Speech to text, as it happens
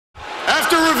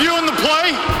After reviewing the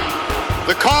play,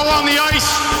 the call on the ice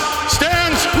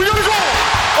stands. We gotta go!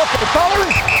 Okay,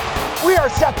 fellas, we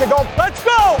are set to go. Let's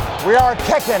go! We are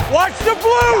kicking. Watch the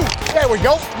blue! There we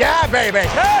go. Yeah, baby.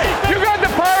 Hey, you got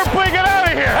the power play. Get out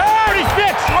of here. Hey,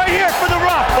 36, right here for the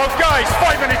rough. Both guys,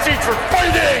 5 minutes each for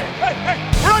fighting. Hey,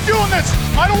 we're not doing this.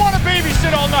 I don't want to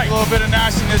babysit all night. A little bit of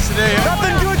nastiness today.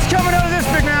 Nothing good's coming out of this,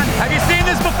 big man. Have you seen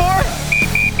this before?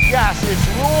 Yes, it's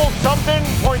rule something,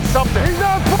 point something. He's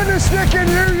not putting a stick in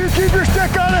you. You keep your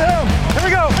stick out of him. Here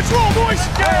we go. Let's roll, boys.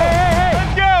 Hey.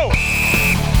 Let's go.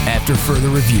 After further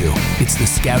review, it's the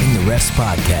Scouting the Refs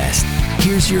podcast.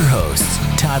 Here's your hosts,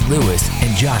 Todd Lewis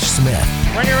and Josh Smith.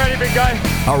 When you're ready, big guy.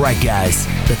 All right, guys,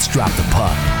 let's drop the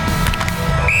puck.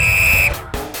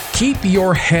 Keep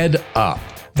your head up.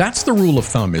 That's the rule of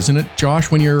thumb, isn't it, Josh?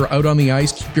 When you're out on the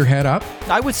ice, keep your head up.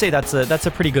 I would say that's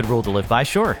a pretty good rule to live by,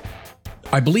 sure.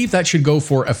 I believe that should go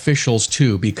for officials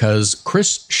too, because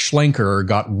Chris Schlenker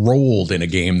got rolled in a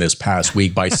game this past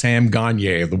week by Sam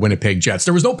Gagner of the Winnipeg Jets.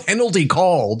 There was no penalty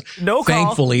called,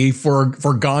 thankfully, for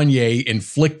Gagner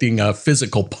inflicting a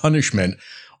physical punishment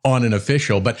on an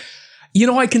official. But, you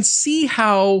know, I can see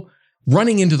how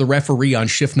running into the referee on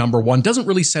shift number 1 doesn't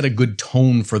really set a good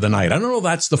tone for the night. I don't know if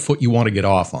that's the foot you want to get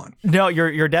off on. No,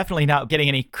 you're definitely not getting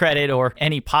any credit or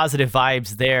any positive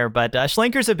vibes there. But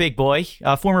Schlenker's a big boy,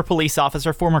 former police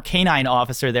officer, former canine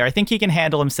officer there. I think he can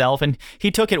handle himself, and he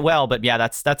took it well. But yeah,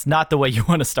 that's not the way you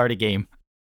want to start a game.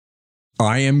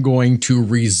 I am going to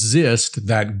resist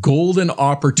that golden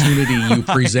opportunity you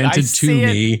presented to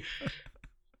me,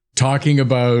 talking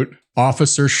about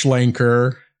Officer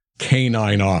Schlenker,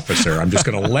 canine officer. I'm just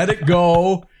going to let it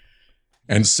go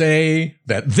and say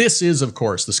that this is, of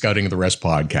course, the Scouting of the Refs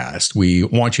podcast. We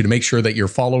want you to make sure that you're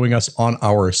following us on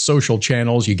our social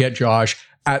channels. You get Josh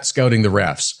at Scouting the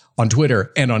Refs on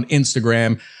Twitter and on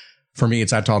Instagram. For me,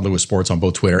 it's at Todd Lewis Sports on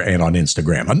both Twitter and on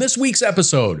Instagram. On this week's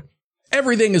episode,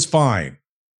 everything is fine.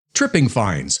 Tripping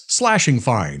fines, slashing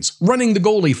fines, running the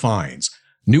goalie fines,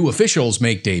 new officials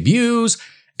make debuts,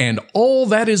 and all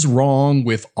that is wrong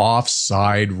with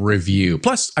offside review.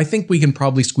 Plus, I think we can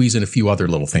probably squeeze in a few other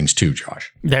little things too,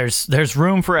 Josh. There's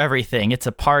room for everything. It's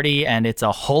a party, and it's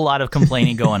a whole lot of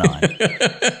complaining going on.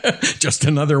 Just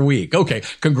another week. Okay,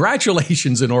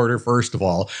 congratulations in order, first of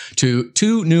all, to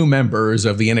 2 new members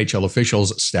of the NHL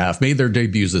officials staff made their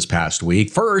debuts this past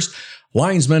week. First,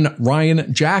 linesman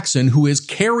Ryan Jackson, who is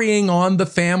carrying on the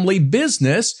family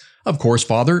business. Of course,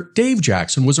 father Dave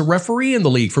Jackson was a referee in the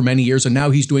league for many years, and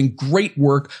now he's doing great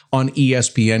work on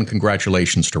ESPN.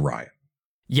 Congratulations to Ryan.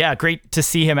 Yeah, great to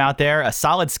see him out there. A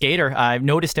solid skater. I've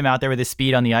noticed him out there with his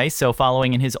speed on the ice, so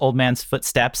following in his old man's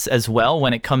footsteps as well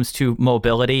when it comes to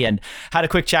mobility. And had a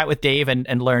quick chat with Dave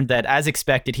and learned that, as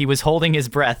expected, he was holding his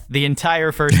breath the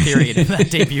entire first period in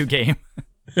that debut game.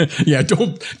 Yeah,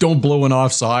 don't blow an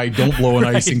offside, don't blow an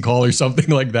icing call or something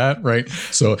like that, right?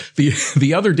 So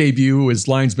the other debut is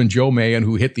linesman Joe Mahan,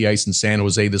 who hit the ice in San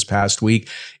Jose this past week.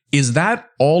 Is that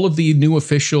all of the new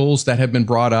officials that have been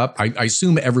brought up? I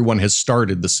assume everyone has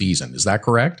started the season. Is that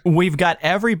correct? We've got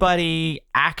everybody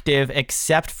active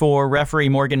except for referee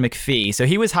Morgan McPhee. So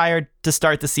he was hired to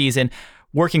start the season,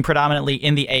 working predominantly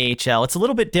in the AHL. It's a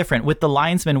little bit different. With the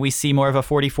linesmen, we see more of a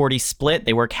 40-40 split.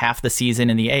 They work half the season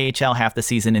in the AHL, half the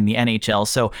season in the NHL.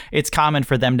 So it's common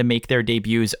for them to make their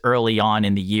debuts early on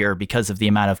in the year because of the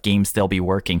amount of games they'll be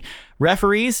working.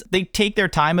 Referees, they take their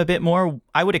time a bit more.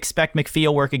 I would expect McPhee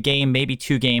will work a game, maybe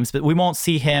 2 games, but we won't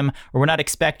see him, or we're not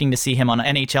expecting to see him on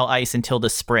NHL ice until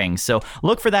the spring. So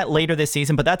look for that later this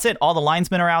season, but that's it. All the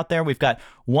linesmen are out there. We've got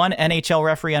 1 NHL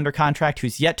referee under contract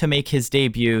who's yet to make his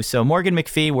debut. So Morgan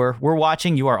McPhee, we're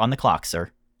watching. You are on the clock,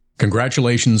 sir.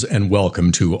 Congratulations and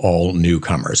welcome to all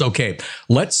newcomers. Okay,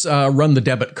 let's run the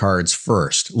debit cards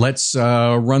first. Let's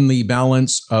run the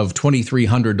balance of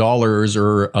 $2,300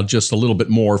 or just a little bit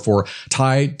more for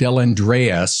Ty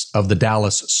Dellandreas of the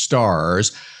Dallas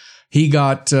Stars. He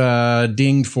got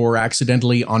dinged for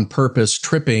accidentally on purpose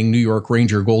tripping New York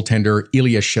Ranger goaltender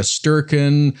Ilya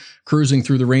Shesterkin, cruising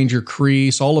through the Ranger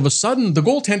crease. All of a sudden, the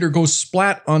goaltender goes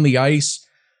splat on the ice.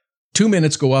 2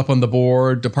 minutes go up on the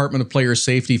board. Department of Player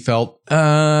Safety felt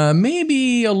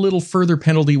maybe a little further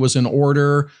penalty was in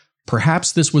order.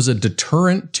 Perhaps this was a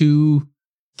deterrent to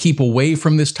keep away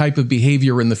from this type of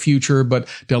behavior in the future, but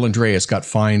Dellandreas got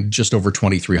fined just over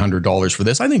 $2,300 for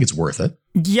this. I think it's worth it.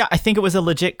 Yeah, I think it was a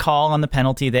legit call on the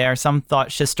penalty there. Some thought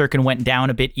Shesterkin went down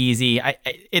a bit easy.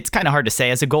 It's kind of hard to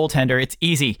say. As a goaltender, it's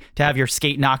easy to have your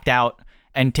skate knocked out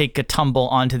and take a tumble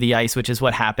onto the ice, which is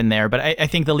what happened there. But I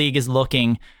think the league is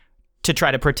looking to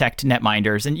try to protect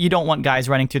netminders. And you don't want guys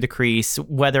running through the crease,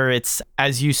 whether it's,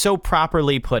 as you so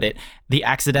properly put it, the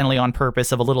accidentally on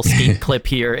purpose of a little skate clip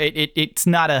here. It's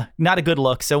not a good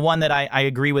look. So one that I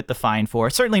agree with the fine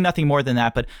for. Certainly nothing more than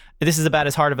that, but this is about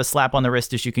as hard of a slap on the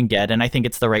wrist as you can get, and I think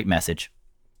it's the right message.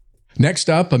 Next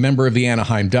up, a member of the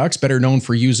Anaheim Ducks, better known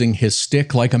for using his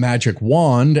stick like a magic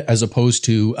wand as opposed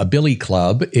to a billy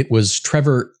club. It was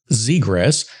Trevor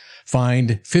Zegras.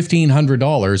 Fined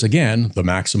 $1,500, again, the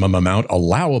maximum amount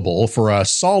allowable for a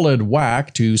solid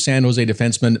whack to San Jose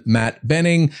defenseman Matt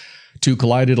Benning. Two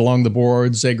collided along the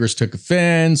boards. Zegras took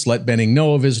offense, let Benning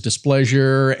know of his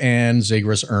displeasure, and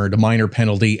Zegras earned a minor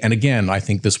penalty. And again, I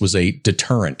think this was a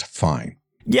deterrent fine.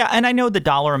 Yeah, and I know the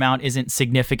dollar amount isn't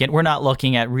significant. We're not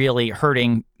looking at really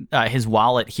hurting his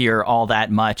wallet here all that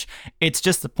much. It's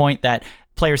just the point that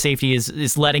player safety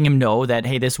is letting him know that,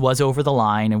 hey, this was over the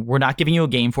line and we're not giving you a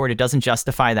game for it. It doesn't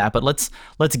justify that, but let's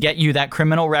get you that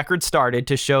criminal record started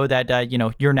to show that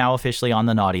you're now officially on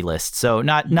the naughty list. So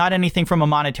not anything from a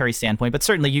monetary standpoint, but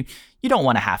certainly you don't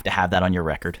want to have that on your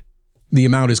record. The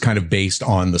amount is kind of based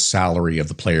on the salary of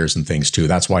the players and things too.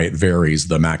 That's why it varies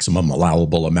the maximum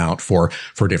allowable amount for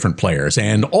different players.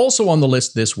 And also on the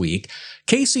list this week,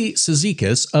 Casey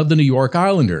Cizikas of the New York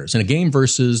Islanders in a game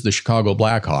versus the Chicago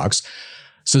Blackhawks.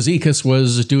 Cizikas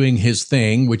was doing his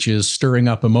thing, which is stirring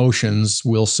up emotions,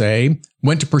 we'll say.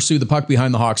 Went to pursue the puck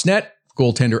behind the Hawks net.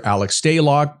 Goaltender Alex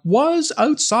Stalock was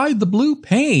outside the blue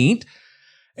paint.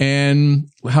 And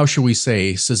how shall we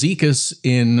say, Cizikas,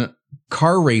 in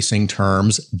car racing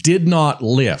terms, did not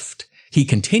lift. He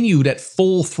continued at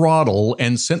full throttle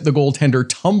and sent the goaltender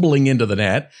tumbling into the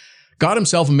net. Got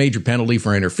himself a major penalty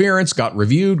for interference, got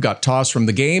reviewed, got tossed from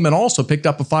the game, and also picked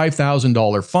up a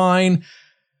 $5,000 fine.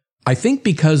 I think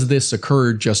because this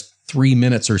occurred just 3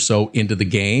 minutes or so into the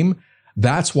game,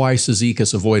 that's why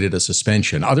Cizikas avoided a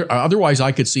suspension. Otherwise,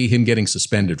 I could see him getting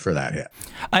suspended for that hit.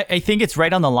 I think it's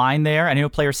right on the line there. I know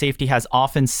player safety has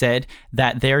often said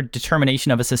that their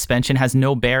determination of a suspension has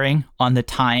no bearing on the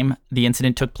time the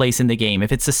incident took place in the game.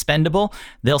 If it's suspendable,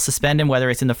 they'll suspend him, whether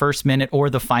it's in the first minute or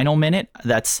the final minute.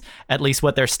 That's at least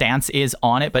what their stance is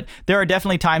on it. But there are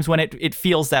definitely times when it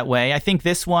feels that way. I think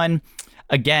this one,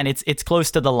 again, it's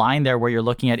close to the line there where you're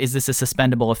looking at, is this a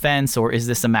suspendable offense or is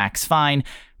this a max fine?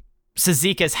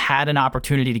 Cizikas had an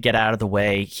opportunity to get out of the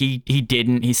way. He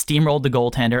didn't. He steamrolled the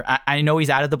goaltender. I know he's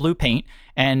out of the blue paint,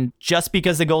 and just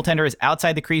because the goaltender is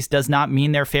outside the crease does not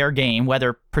mean they're fair game,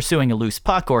 whether pursuing a loose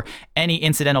puck or any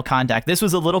incidental contact. This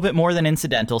was a little bit more than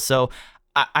incidental, so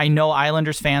I know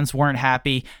Islanders fans weren't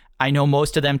happy. I know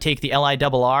most of them take the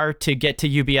LIRR to get to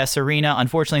UBS Arena.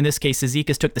 Unfortunately, in this case,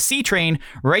 Cizikas took the C train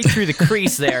right through the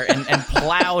crease there and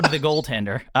plowed the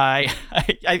goaltender. I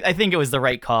think it was the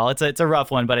right call. It's a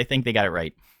rough one, but I think they got it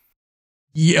right.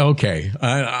 Yeah, okay.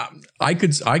 I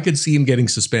could see him getting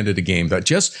suspended a game, but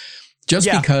just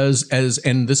because,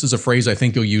 and this is a phrase I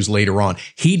think you'll use later on,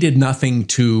 he did nothing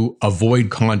to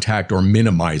avoid contact or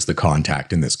minimize the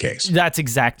contact in this case. That's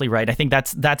exactly right. I think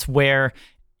that's where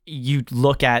you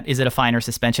look at, is it a fine or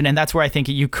suspension? And that's where I think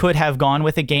you could have gone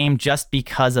with a game just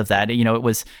because of that. You know, it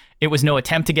was no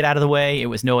attempt to get out of the way. It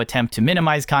was no attempt to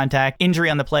minimize contact. Injury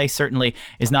on the play certainly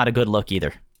is not a good look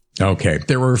either. Okay.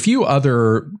 There were a few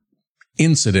other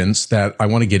incidents that I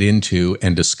want to get into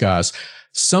and discuss.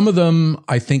 Some of them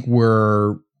I think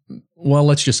were, well,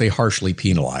 let's just say harshly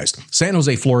penalized. San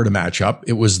Jose, Florida matchup.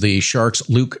 It was the Sharks'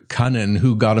 Luke Kunin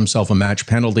who got himself a match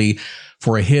penalty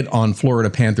for a hit on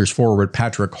Florida Panthers forward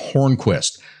Patrick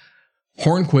Hornqvist.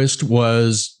 Hornqvist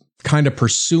was kind of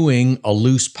pursuing a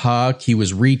loose puck. He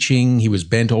was reaching. He was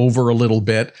bent over a little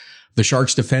bit. The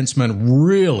Sharks defenseman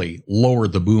really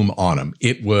lowered the boom on him.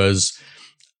 It was,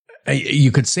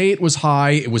 you could say it was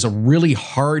high. It was a really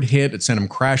hard hit. It sent him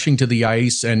crashing to the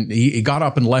ice, and he got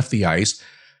up and left the ice.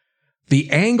 The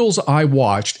angles I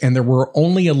watched, and there were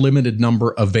only a limited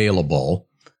number available,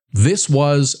 this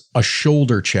was a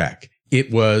shoulder check. It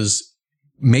was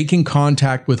making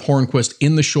contact with Hornqvist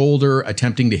in the shoulder,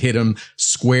 attempting to hit him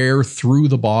square through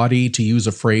the body, to use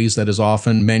a phrase that is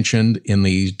often mentioned in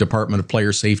the Department of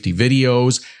Player Safety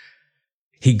videos.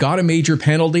 He got a major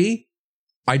penalty.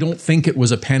 I don't think it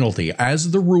was a penalty.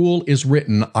 As the rule is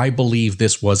written, I believe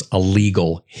this was a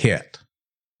legal hit.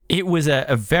 It was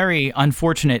a very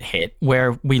unfortunate hit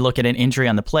where we look at an injury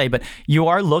on the play, but you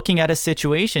are looking at a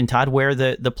situation, Todd, where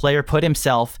the player put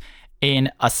himself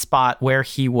in a spot where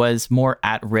he was more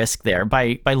at risk there.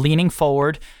 By leaning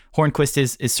forward,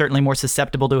 Hornqvist is certainly more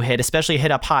susceptible to a hit, especially a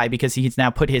hit up high, because he's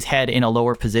now put his head in a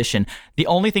lower position. The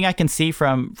only thing I can see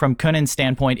from Kunin's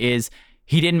standpoint is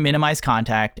he didn't minimize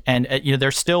contact, and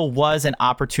there still was an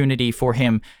opportunity for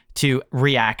him to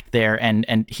react there,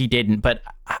 and he didn't. But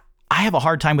I have a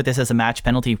hard time with this as a match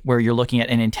penalty where you're looking at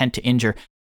an intent to injure.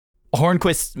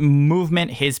 Hornqvist's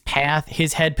movement, his path,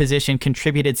 his head position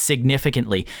contributed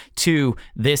significantly to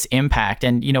this impact.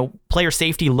 And, player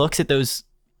safety looks at those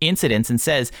incidents and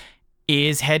says,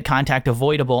 is head contact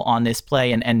avoidable on this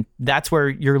play? And that's where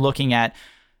you're looking at,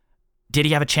 did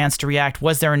he have a chance to react?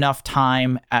 Was there enough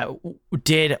time?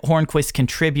 Did Hornqvist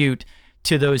contribute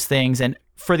to those things? And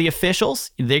for the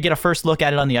officials, they get a first look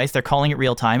at it on the ice. They're calling it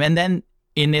real time. And then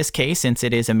in this case, since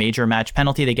it is a major match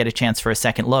penalty, they get a chance for a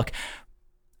second look.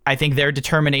 I think their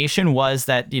determination was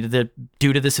that due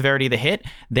to the severity of the hit,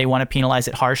 they want to penalize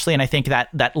it harshly. And I think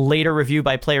that later review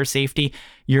by player safety,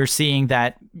 you're seeing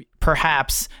that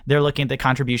perhaps they're looking at the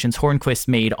contributions Hornqvist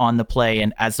made on the play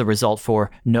and as the result for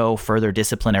no further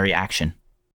disciplinary action.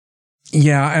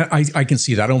 Yeah, I can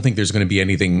see that. I don't think there's going to be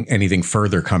anything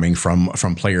further coming from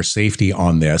player safety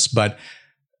on this, but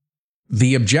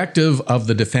the objective of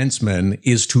the defenseman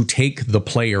is to take the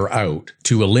player out,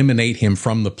 to eliminate him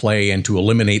from the play and to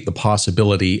eliminate the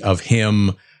possibility of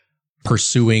him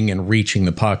pursuing and reaching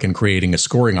the puck and creating a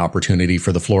scoring opportunity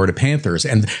for the Florida Panthers.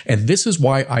 And this is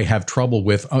why I have trouble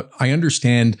with, I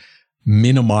understand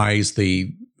minimize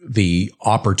the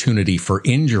opportunity for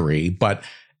injury, but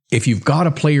if you've got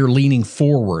a player leaning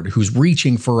forward who's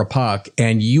reaching for a puck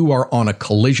and you are on a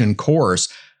collision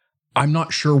course, I'm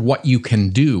not sure what you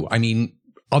can do. I mean,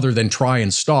 other than try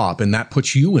and stop, and that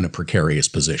puts you in a precarious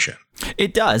position.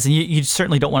 It does. And you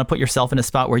certainly don't want to put yourself in a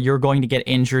spot where you're going to get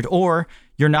injured or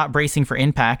you're not bracing for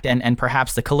impact and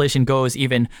perhaps the collision goes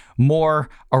even more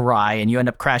awry and you end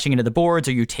up crashing into the boards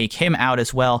or you take him out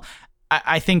as well.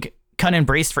 I think Kunin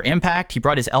braced for impact. He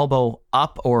brought his elbow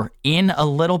up or in a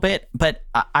little bit, but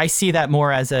I see that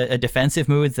more as a defensive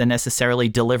move than necessarily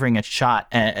delivering a shot.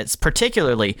 It's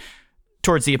particularly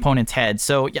towards the opponent's head.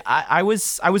 So yeah, I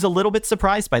was a little bit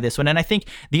surprised by this one. And I think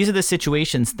these are the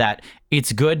situations that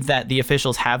it's good that the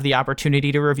officials have the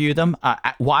opportunity to review them.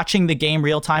 Watching the game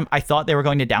real time, I thought they were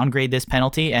going to downgrade this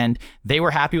penalty and they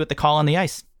were happy with the call on the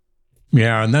ice.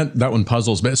 Yeah, and that one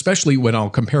puzzles me, especially when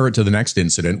I'll compare it to the next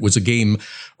incident. Was a game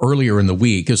earlier in the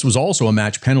week. This was also a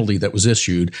match penalty that was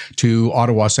issued to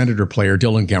Ottawa Senator player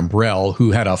Dylan Gambrell,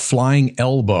 who had a flying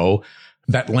elbow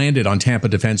that landed on Tampa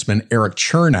defenseman Erik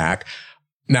Cernak.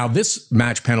 Now, this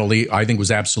match penalty, I think,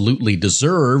 was absolutely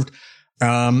deserved.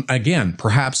 Again,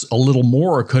 perhaps a little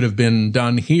more could have been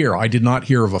done here. I did not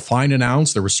hear of a fine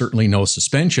announced. There was certainly no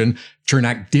suspension.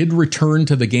 Cernak did return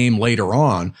to the game later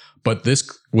on, but this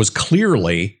was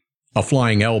clearly a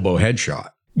flying elbow headshot.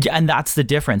 Yeah, and that's the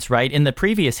difference, right? In the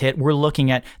previous hit, we're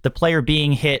looking at the player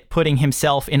being hit, putting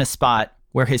himself in a spot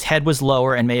where his head was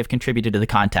lower and may have contributed to the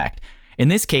contact. In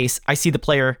this case, I see the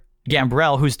player,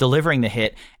 Gambrell, who's delivering the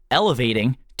hit,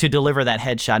 elevating to deliver that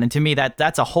headshot. And to me,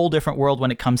 that's a whole different world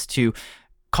when it comes to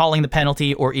calling the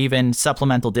penalty or even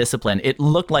supplemental discipline. It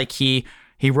looked like he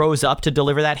rose up to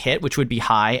deliver that hit, which would be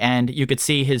high, and you could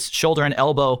see his shoulder and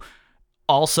elbow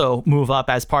also move up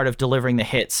as part of delivering the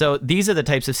hit. So these are the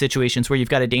types of situations where you've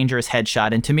got a dangerous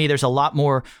headshot. And to me, there's a lot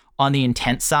more on the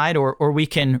intent side, or we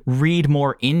can read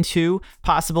more into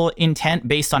possible intent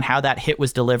based on how that hit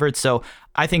was delivered. So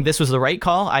I think this was the right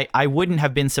call. I wouldn't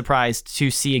have been surprised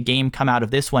to see a game come out of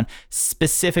this one,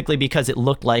 specifically because it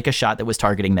looked like a shot that was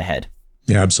targeting the head.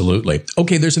 Yeah, absolutely.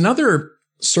 Okay, there's another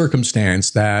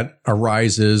circumstance that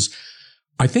arises,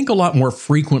 I think, a lot more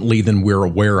frequently than we're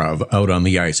aware of out on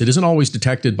the ice. It isn't always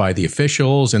detected by the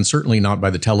officials and certainly not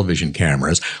by the television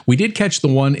cameras. We did catch the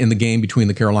one in the game between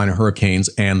the Carolina Hurricanes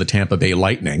and the Tampa Bay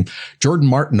Lightning. Jordan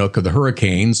Martinook of the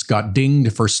Hurricanes got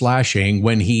dinged for slashing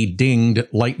when he dinged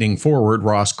Lightning forward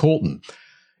Ross Colton.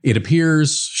 It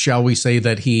appears, shall we say,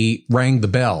 that he rang the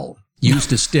bell,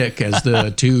 used a stick as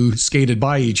the two skated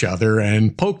by each other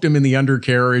and poked him in the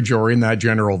undercarriage or in that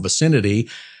general vicinity.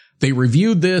 They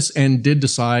reviewed this and did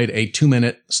decide a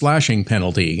 2-minute slashing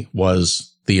penalty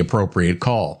was the appropriate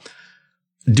call.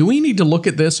 Do we need to look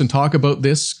at this and talk about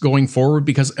this going forward?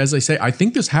 Because, as I say, I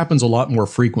think this happens a lot more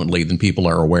frequently than people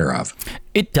are aware of.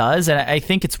 It does, and I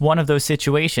think it's one of those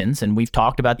situations, and we've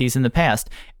talked about these in the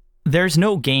past. There's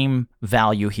no game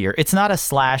value here. It's not a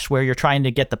slash where you're trying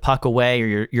to get the puck away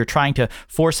or you're trying to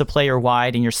force a player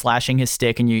wide and you're slashing his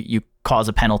stick and you cause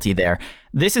a penalty there.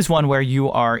 This is one where you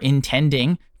are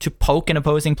intending to poke an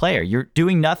opposing player. You're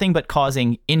doing nothing but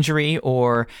causing injury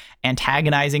or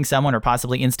antagonizing someone or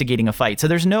possibly instigating a fight. So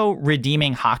there's no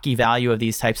redeeming hockey value of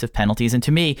these types of penalties. And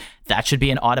to me, that should be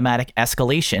an automatic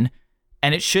escalation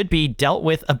and it should be dealt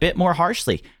with a bit more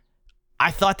harshly.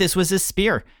 I thought this was a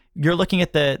spear. You're looking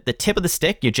at the tip of the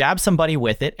stick, you jab somebody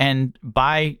with it, and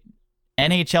by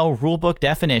NHL rulebook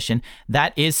definition,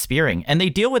 that is spearing. And they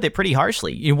deal with it pretty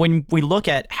harshly. When we look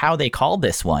at how they called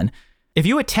this one, if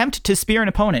you attempt to spear an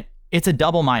opponent, it's a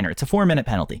double minor. It's a 4-minute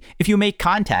penalty. If you make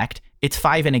contact, it's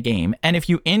 5 in a game. And if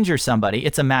you injure somebody,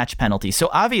 it's a match penalty. So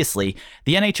obviously,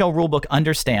 the NHL rulebook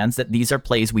understands that these are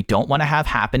plays we don't want to have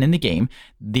happen in the game.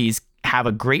 These have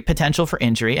a great potential for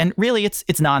injury. And really,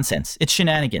 it's nonsense. It's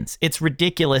shenanigans. It's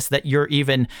ridiculous that you're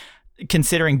even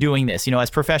considering doing this, as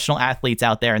professional athletes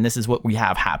out there, and this is what we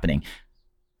have happening.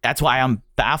 That's why I'm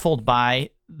baffled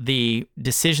by the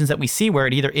decisions that we see where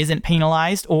it either isn't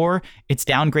penalized or it's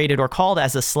downgraded or called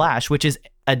as a slash, which is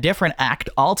a different act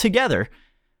altogether.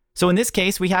 So in this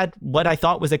case, we had what I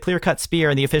thought was a clear-cut spear,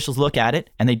 and the officials look at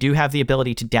it, and they do have the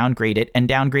ability to downgrade it and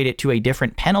to a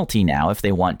different penalty now if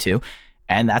they want to.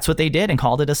 And that's what they did and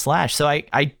called it a slash. So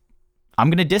I'm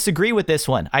going to disagree with this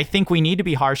one. I think we need to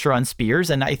be harsher on spears,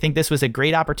 and I think this was a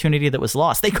great opportunity that was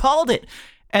lost. They called it,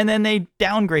 and then they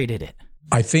downgraded it.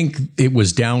 I think it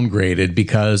was downgraded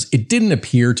because it didn't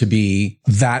appear to be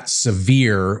that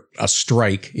severe a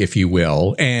strike, if you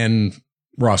will. And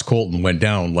Ross Colton went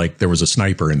down like there was a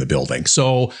sniper in the building.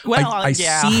 So I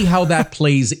see how that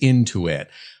plays into it.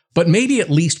 But maybe at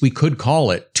least we could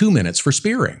call it 2 minutes for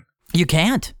spearing. You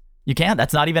can't.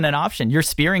 That's not even an option. Your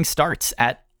spearing starts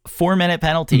at 4-minute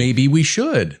penalty. Maybe we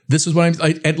should. This is what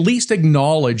I at least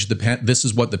acknowledge this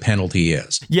is what the penalty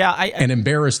is. Yeah, and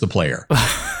embarrass the player.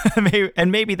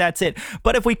 And maybe that's it.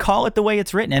 But if we call it the way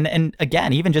it's written, and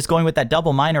again, even just going with that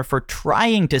double minor for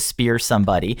trying to spear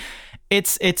somebody,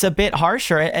 it's a bit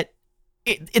harsher.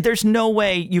 There's no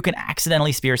way you can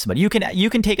accidentally spear somebody. You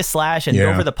can take a slash and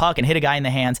go for the puck and hit a guy in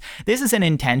the hands. This is an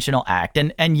intentional act.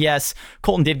 And yes,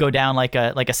 Colton did go down like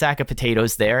a sack of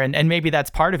potatoes there, and maybe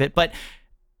that's part of it. But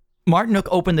Martinook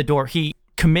opened the door. He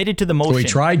committed to the motion. So he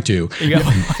tried to.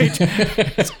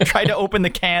 Tried to open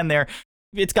the can there.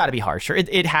 It's got to be harsher.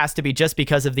 It has to be, just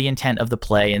because of the intent of the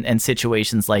play and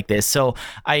situations like this. So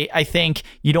I think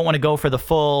you don't want to go for the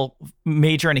full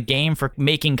major in a game for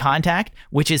making contact,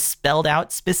 which is spelled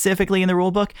out specifically in the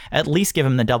rule book. At least give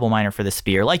him the double minor for the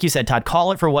spear. Like you said, Todd,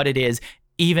 call it for what it is,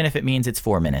 even if it means it's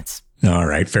 4 minutes. All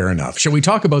right, fair enough. Shall we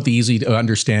talk about the easy to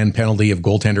understand penalty of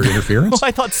goaltender interference? Well,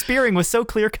 I thought spearing was so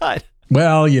clear cut.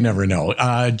 Well, you never know.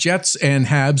 Jets and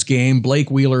Habs game. Blake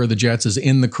Wheeler of the Jets is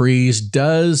in the crease.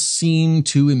 Does seem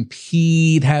to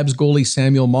impede Habs goalie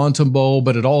Samuel Montembeault,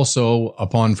 but it also,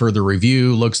 upon further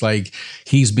review, looks like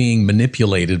he's being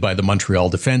manipulated by the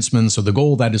Montreal defenseman. So the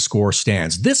goal that is scored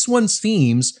stands. This one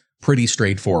seems pretty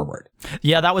straightforward.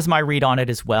 Yeah, that was my read on it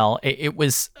as well. It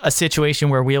was a situation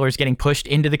where Wheeler's getting pushed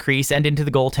into the crease and into the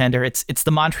goaltender. It's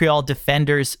the Montreal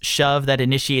defender's shove that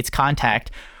initiates contact.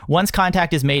 Once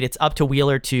contact is made, it's up to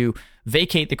Wheeler to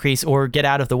vacate the crease or get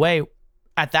out of the way.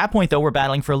 At that point, though, we're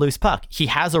battling for a loose puck. He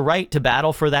has a right to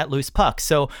battle for that loose puck.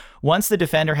 So once the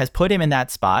defender has put him in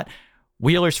that spot,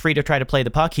 Wheeler's free to try to play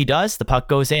the puck. He does. The puck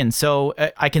goes in. So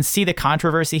I can see the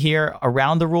controversy here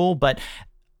around the rule, but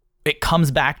it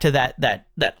comes back to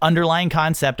that underlying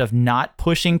concept of not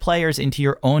pushing players into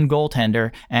your own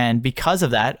goaltender. And because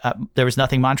of that, there was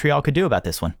nothing Montreal could do about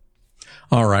this one.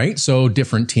 All right, so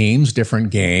different teams,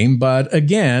 different game. But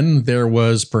again, there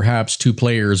was perhaps two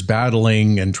players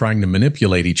battling and trying to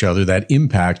manipulate each other that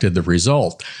impacted the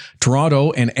result.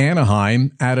 Toronto and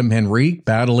Anaheim, Adam Henrique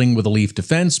battling with a Leaf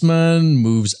defenseman,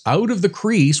 moves out of the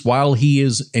crease while he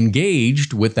is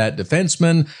engaged with that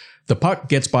defenseman. The puck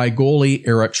gets by goalie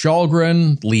Erik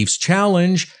Källgren, Leafs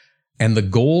challenge, and the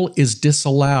goal is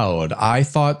disallowed. I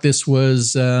thought this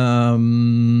was,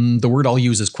 the word I'll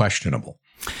use is questionable.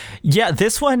 Yeah,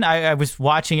 this one, I was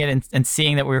watching it and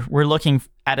seeing that we're looking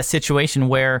at a situation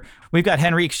where we've got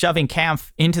Henrique shoving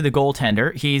Kampf into the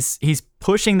goaltender. He's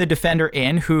pushing the defender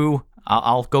in, who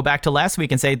I'll go back to last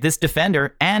week and say this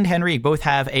defender and Henrique both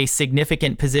have a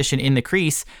significant position in the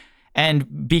crease.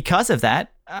 And because of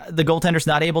that, the goaltender's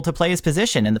not able to play his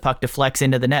position and the puck deflects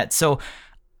into the net. So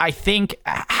I think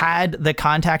had the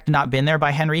contact not been there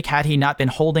by Henrique, had he not been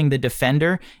holding the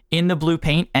defender in the blue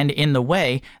paint and in the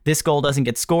way, this goal doesn't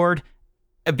get scored.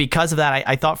 Because of that,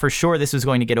 I thought for sure this was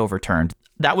going to get overturned.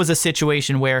 That was a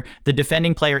situation where the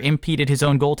defending player impeded his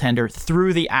own goaltender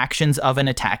through the actions of an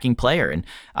attacking player. And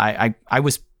I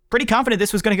was pretty confident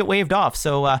this was going to get waved off.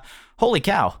 So holy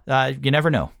cow, you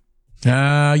never know.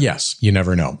 Yes, you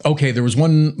never know. Okay, there was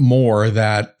one more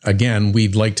that, again,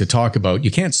 we'd like to talk about. You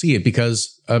can't see it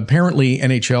because apparently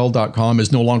NHL.com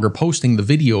is no longer posting the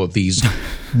video of these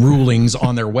rulings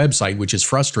on their website, which is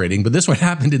frustrating. But this one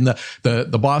happened in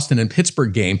the Boston and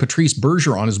Pittsburgh game. Patrice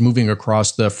Bergeron is moving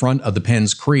across the front of the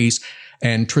Pens crease,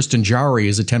 and Tristan Jarry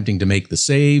is attempting to make the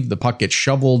save. The puck gets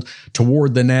shoveled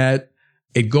toward the net.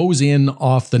 It goes in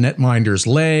off the netminder's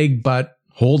leg, but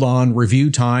hold on,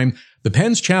 review time. The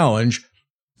Pens challenge,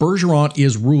 Bergeron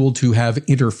is ruled to have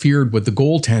interfered with the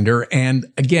goaltender. And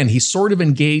again, he's sort of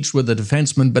engaged with the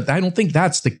defenseman, but I don't think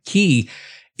that's the key.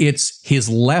 It's his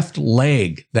left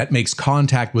leg that makes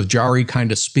contact with Jarry,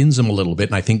 kind of spins him a little bit.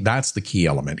 And I think that's the key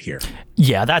element here.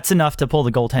 Yeah, that's enough to pull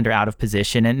the goaltender out of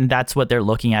position. And that's what they're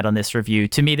looking at on this review.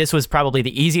 To me, this was probably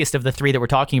the easiest of the three that we're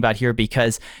talking about here,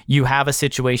 because you have a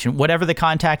situation, whatever the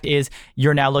contact is,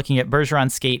 you're now looking at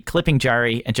Bergeron's skate clipping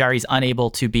Jarry, and Jarry's unable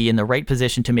to be in the right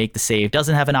position to make the save,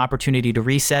 doesn't have an opportunity to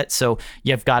reset. So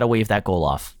you've got to wave that goal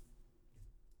off.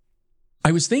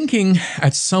 I was thinking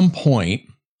at some point,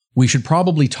 we should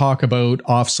probably talk about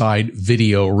offside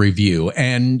video review.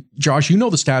 And Josh, you know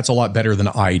the stats a lot better than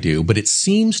I do, but it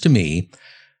seems to me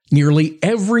nearly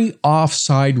every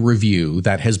offside review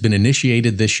that has been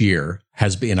initiated this year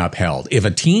has been upheld. If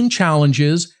a team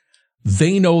challenges,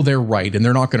 they know they're right and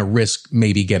they're not going to risk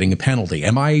maybe getting a penalty.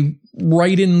 Am I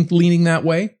right in leaning that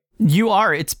way? You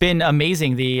are. It's been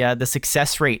amazing, the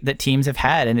success rate that teams have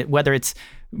had, and whether it's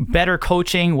better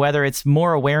coaching, whether it's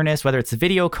more awareness, whether it's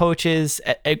video coaches,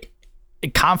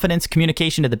 confidence,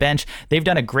 communication to the bench, they've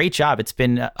done a great job. It's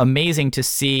been amazing to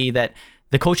see that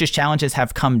the coaches' challenges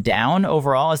have come down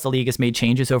overall as the league has made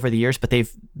changes over the years, but the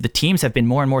teams have been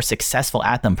more and more successful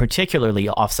at them, particularly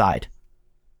offside.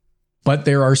 But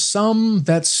there are some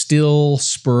that still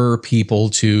spur people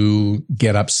to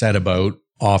get upset about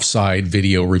offside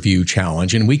video review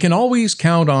challenge. And we can always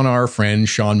count on our friend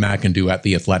Sean McIndoe at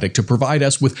The Athletic to provide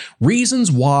us with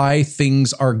reasons why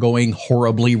things are going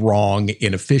horribly wrong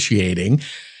in officiating.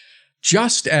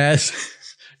 Just as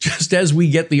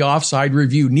we get the offside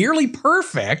review nearly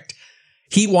perfect,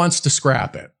 he wants to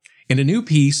scrap it. In a new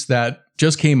piece that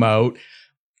just came out,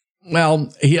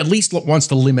 well, he at least wants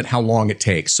to limit how long it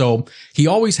takes. So he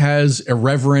always has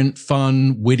irreverent,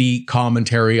 fun, witty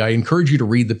commentary. I encourage you to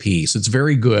read the piece. It's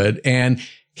very good. And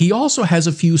he also has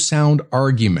a few sound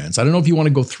arguments. I don't know if you want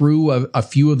to go through a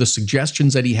few of the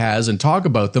suggestions that he has and talk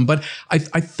about them, but I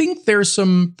think there's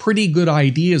some pretty good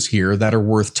ideas here that are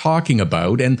worth talking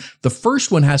about. And the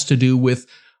first one has to do with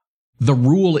the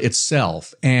rule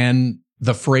itself and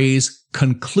the phrase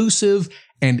conclusive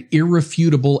and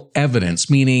irrefutable evidence,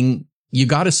 meaning you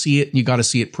got to see it, and you got to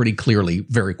see it pretty clearly,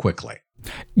 very quickly.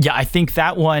 Yeah, I think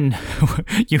that one,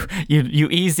 you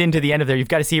eased into the end of there. You've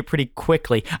got to see it pretty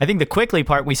quickly. I think the quickly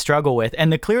part we struggle with,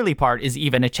 and the clearly part is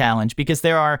even a challenge, because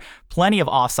there are plenty of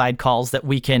offside calls that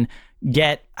we can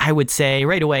get, I would say,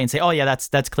 right away and say, oh yeah,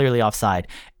 that's clearly offside.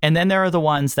 And then there are the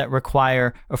ones that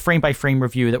require a frame-by-frame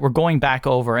review that we're going back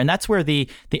over. And that's where the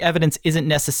evidence isn't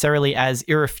necessarily as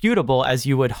irrefutable as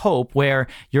you would hope, where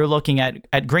you're looking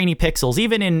at grainy pixels,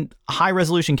 even in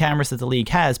high-resolution cameras that the league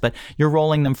has, but you're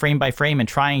rolling them frame by frame and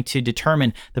trying to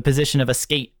determine the position of a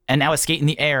skate, and now a skate in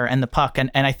the air and the puck.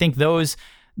 And I think those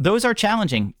are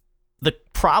challenging. The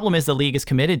problem is the league is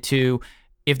committed to,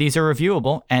 if these are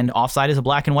reviewable and offside is a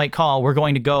black and white call, we're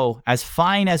going to go as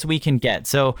fine as we can get.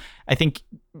 So I think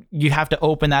you have to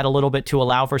open that a little bit to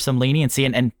allow for some leniency.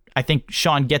 And I think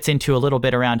Sean gets into a little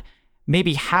bit around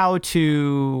maybe how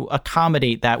to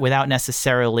accommodate that without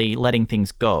necessarily letting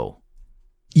things go.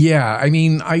 Yeah, I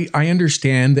mean, I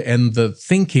understand, and the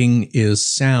thinking is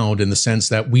sound in the sense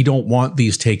that we don't want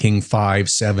these taking 5,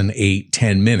 7, 8,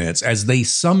 10 minutes, as they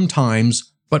sometimes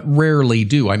but rarely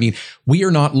do. I mean, we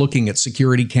are not looking at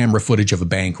security camera footage of a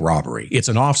bank robbery. It's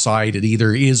an offside. It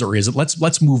either is or isn't.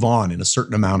 Let's move on in a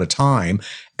certain amount of time.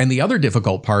 And the other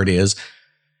difficult part is,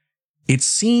 it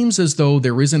seems as though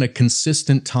there isn't a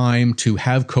consistent time to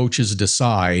have coaches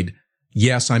decide,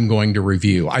 yes, I'm going to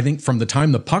review. I think from the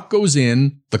time the puck goes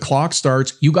in, the clock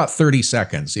starts, you got 30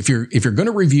 seconds. If you're going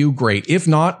to review, great. If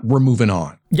not, we're moving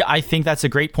on. Yeah, I think that's a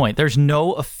great point. There's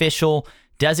no official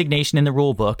designation in the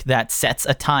rule book that sets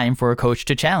a time for a coach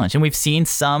to challenge. And we've seen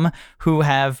some who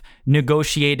have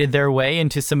negotiated their way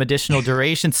into some additional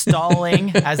duration,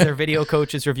 stalling as their video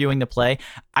coach is reviewing the play.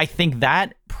 I think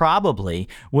that probably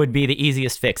would be the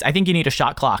easiest fix. I think you need a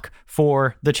shot clock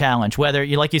for the challenge. Whether,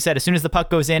 like you said, as soon as the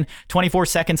puck goes in, 24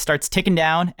 seconds starts ticking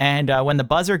down. And when the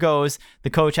buzzer goes,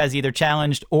 the coach has either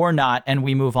challenged or not, and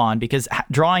we move on, because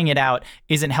drawing it out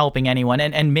isn't helping anyone.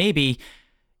 And maybe,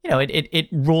 it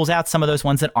rules out some of those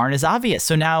ones that aren't as obvious.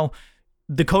 So now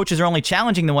the coaches are only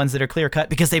challenging the ones that are clear cut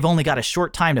because they've only got a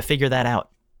short time to figure that out.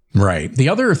 Right. The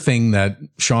other thing that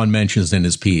Sean mentions in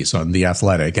his piece on The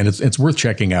Athletic, and it's worth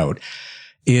checking out,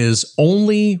 is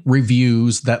only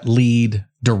reviews that lead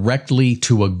directly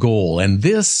to a goal. And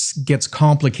this gets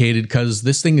complicated because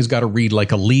this thing has got to read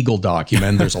like a legal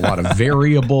document. There's a lot of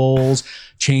variables,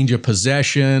 change of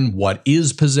possession, what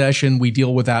is possession. We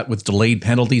deal with that with delayed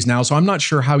penalties now. So I'm not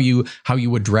sure how you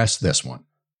address this one.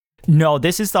 No,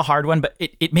 this is the hard one, but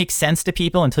it makes sense to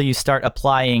people until you start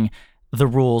applying the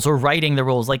rules or writing the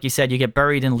rules. Like you said, you get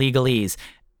buried in legalese.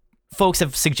 Folks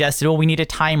have suggested, we need a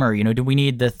timer. Do we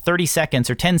need the 30 seconds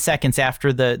or 10 seconds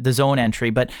after the zone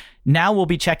entry? But now we'll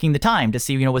be checking the time to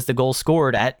see, was the goal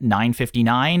scored at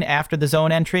 9:59 after the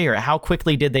zone entry, or how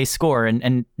quickly did they score?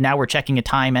 And now we're checking a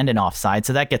time and an offside.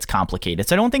 So that gets complicated.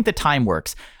 So I don't think the time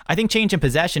works. I think change in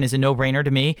possession is a no-brainer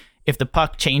to me. If the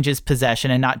puck changes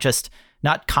possession and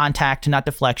not contact, not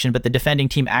deflection, but the defending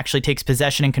team actually takes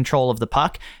possession and control of the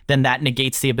puck, then that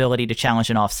negates the ability to challenge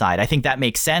an offside. I think that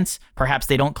makes sense. Perhaps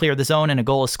they don't clear the zone and a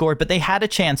goal is scored, but they had a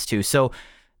chance to. So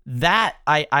that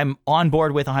I'm on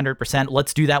board with 100%.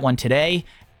 Let's do that one today.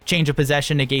 Change of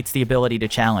possession negates the ability to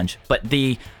challenge. But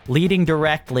the leading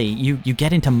directly, you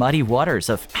get into muddy waters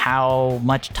of how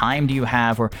much time do you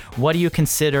have, or what do you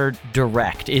consider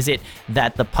direct? Is it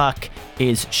that the puck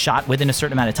is shot within a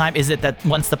certain amount of time? Is it that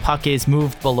once the puck is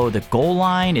moved below the goal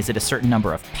line? Is it a certain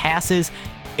number of passes?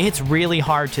 It's really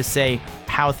hard to say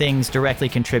how things directly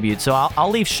contribute. So I'll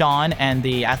leave Sean and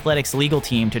the Athletics legal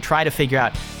team to try to figure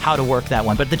out how to work that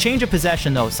one. But the change of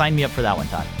possession, though, sign me up for that one,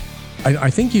 Todd.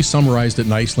 I think you summarized it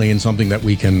nicely in something that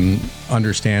we can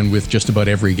understand with just about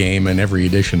every game and every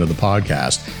edition of the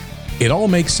podcast. It all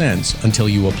makes sense until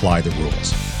you apply the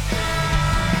rules.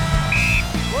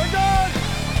 We're good.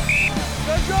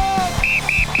 Good job.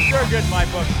 You're good, my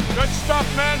book. Good stuff,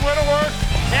 man. Way to work.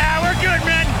 Yeah, we're good,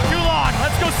 man. Too long.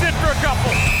 Let's go sit for a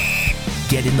couple.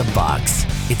 Get in the box.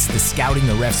 It's the Scouting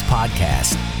the Refs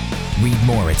podcast. Read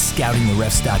more at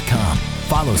scoutingtherefs.com.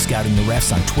 Follow Scouting the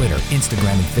Refs on Twitter,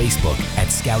 Instagram, and Facebook at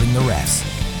Scouting the Refs.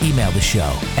 Email the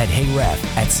show at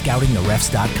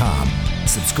heyref@scoutingtherefs.com.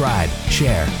 Subscribe,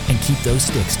 share, and keep those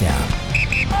sticks down.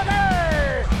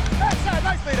 Okay. That's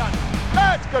nicely done.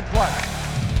 That's good play.